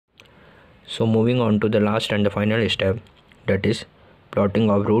So moving on to the last and the final step, that is plotting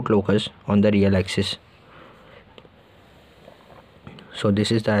of root locus on the real axis. So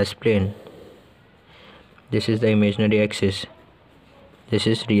this is the S-plane, this is the imaginary axis, this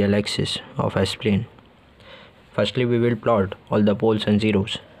is real axis of S-plane. Firstly we will plot all the poles and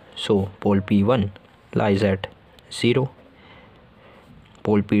zeros. So pole P1 lies at 0,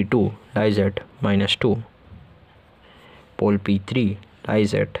 pole P2 lies at -2, pole P3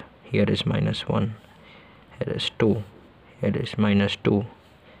 lies at, here is -1, here is 2, here is -2,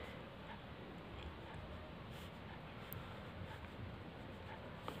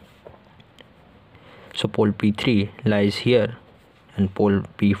 so pole P3 lies here and pole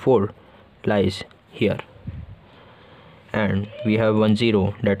P4 lies here, and we have one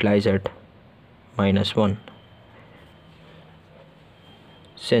zero that lies at -1.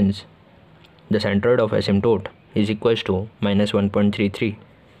 Since the centroid of asymptote is equals to -1.33,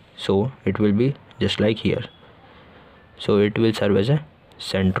 so it will be just like here. So it will serve as a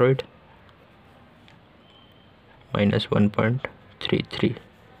centroid -1.33.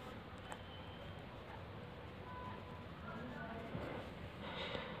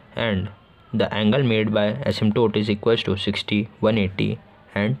 And the angle made by asymptote is equals to 60, 180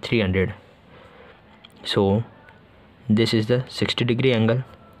 and 300. So this is the 60-degree angle,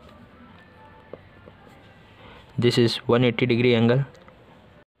 this is 180-degree angle,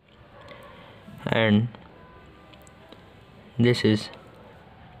 and this is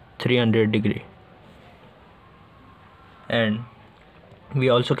 300-degree. And we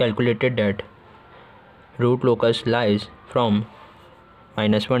also calculated that root locus lies from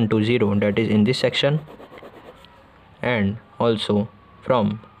 -1 to 0, that is in this section, and also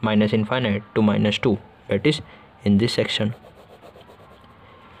from -infinite to -2, that is in this section.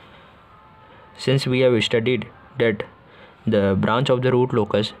 Since we have studied that the branch of the root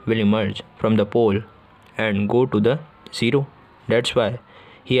locus will emerge from the pole and go to the 0, that's why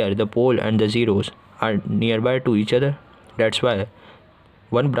here the pole and the zeros are nearby to each other. That's why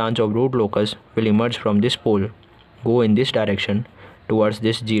one branch of root locus will emerge from this pole, go in this direction towards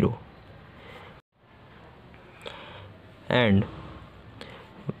this 0, and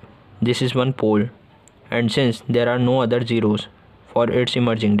this is one pole, and since there are no other zeros for its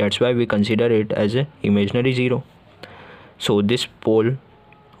emerging, that's why we consider it as an imaginary 0. So this pole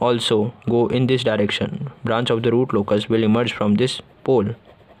also go in this direction, branch of the root locus will emerge from this pole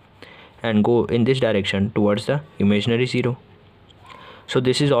and go in this direction towards the imaginary 0. So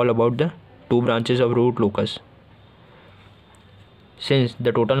this is all about the two branches of root locus. Since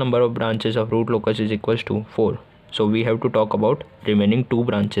the total number of branches of root locus is equals to 4, so we have to talk about remaining two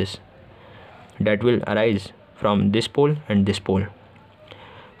branches that will arise from this pole and this pole,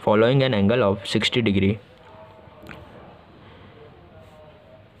 following an angle of 60-degree.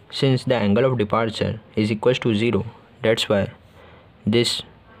 Since the angle of departure is equals to 0, that's why this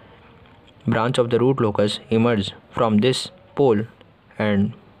branch of the root locus emerges from this pole,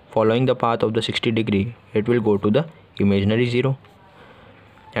 and following the path of the 60-degree, it will go to the imaginary 0.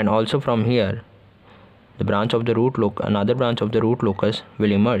 And also from here, the branch of the root locus, another branch of the root locus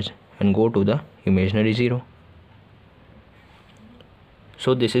will emerge and go to the imaginary 0.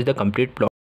 So this is the complete plot.